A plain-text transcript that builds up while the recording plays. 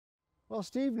Well,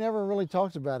 Steve never really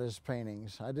talked about his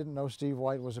paintings. I didn't know Steve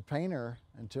White was a painter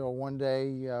until one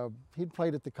day he'd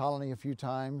played at the Colony a few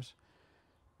times,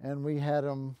 and we had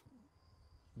him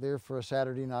there for a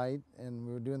Saturday night, and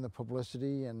we were doing the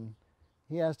publicity, and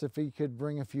he asked if he could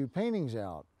bring a few paintings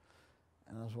out.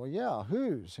 And I was, well, yeah,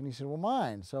 whose? And he said, well,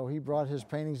 mine. So he brought his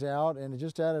paintings out, and it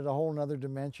just added a whole nother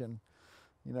dimension.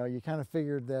 You know, you kind of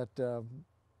figured that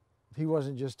he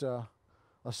wasn't just a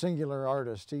singular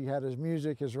artist. He had his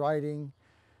music, his writing,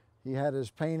 he had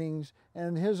his paintings,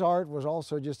 and his art was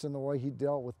also just in the way he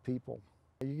dealt with people.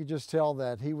 You could just tell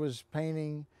that he was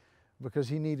painting because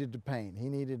he needed to paint. He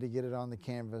needed to get it on the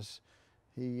canvas.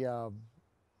 He, I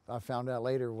found out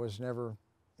later, was never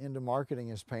into marketing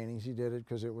his paintings. He did it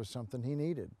because it was something he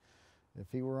needed. If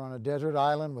he were on a desert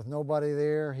island with nobody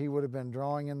there, he would have been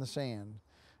drawing in the sand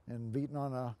and beating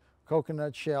on a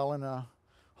coconut shell in a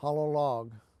hollow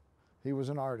log. He was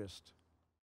an artist.